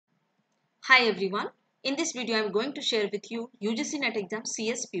Hi everyone. In this video, I am going to share with you UGC NET exam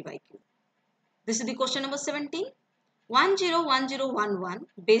CS PYQ. This is the question number 17. 101011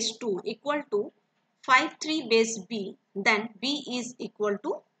 base 2 equal to 53 base B. Then B is equal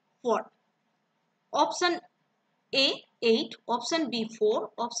to what? Option A 8, option B 4,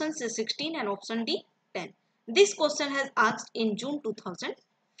 option C 16 and option D 10. This question has asked in June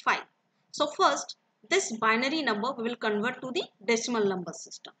 2005. So first, this binary number we will convert to the decimal number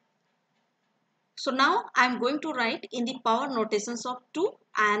system. So now I am going to write in the power notations of 2,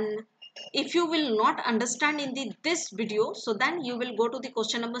 and if you will not understand in this video, so then you will go to the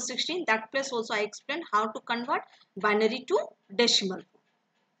question number 16. That place also I explain how to convert binary to decimal.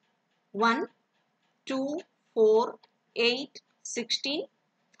 1, 2, 4, 8, 16,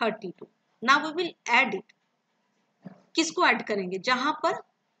 32. Now we will add it. किसको add करेंगे? जहां पर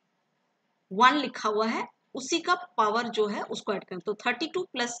 1 लिखा हुआ है उसी का power जो है उसको ऐड करेंगे. तो 32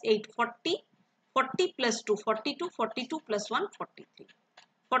 plus 8 40, 40 plus 2 42, 42 plus 1 43.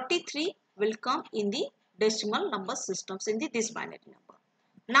 43 will come in the decimal number systems in this binary number.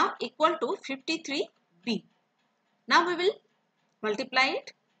 Now equal to 53b. Now we will multiply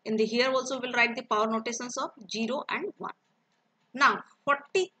it. In the here also we will write the power notations of 0 and 1. Now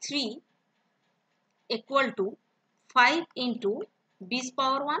 43 equal to 5 into b's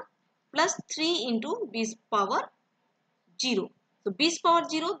power 1 plus 3 into b's power 0. So b's power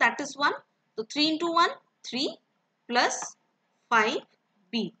 0, that is 1. So 3 into 1, 3 plus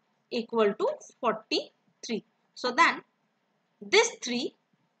 5b equal to 43. So then this 3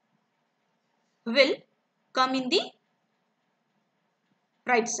 will come in the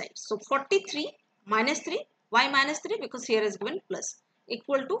right side. So 43 minus 3. Why minus 3? Because here is given plus,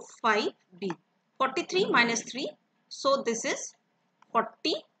 equal to 5b. 43 minus 3. So this is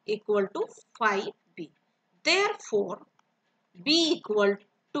 40 equal to 5b. Therefore, b equal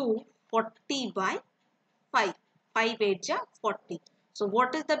to 40 by 5. 5 8 ja 40. So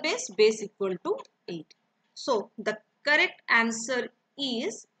what is the base? Base equal to 8. So the correct answer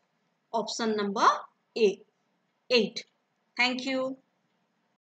is option number A, 8. Thank you.